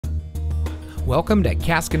Welcome to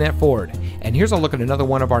Caskinette Ford, and here's a look at another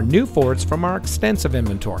one of our new Fords from our extensive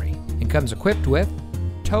inventory. It comes equipped with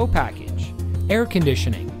tow package, air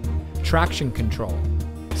conditioning, traction control,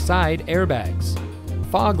 side airbags,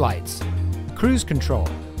 fog lights, cruise control,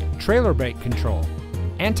 trailer brake control,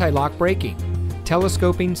 anti-lock braking,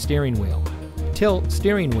 telescoping steering wheel, tilt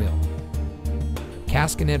steering wheel.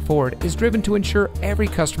 Caskinette Ford is driven to ensure every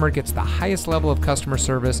customer gets the highest level of customer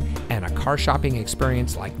service and a car shopping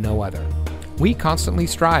experience like no other. We constantly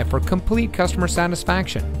strive for complete customer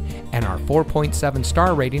satisfaction, and our 4.7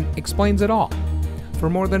 star rating explains it all.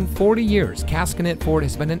 For more than 40 years, Caskinette Ford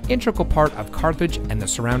has been an integral part of Carthage and the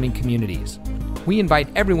surrounding communities. We invite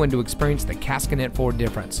everyone to experience the Caskinette Ford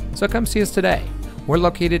difference, so come see us today. We're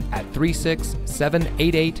located at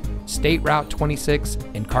 36788 State Route 26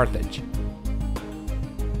 in Carthage.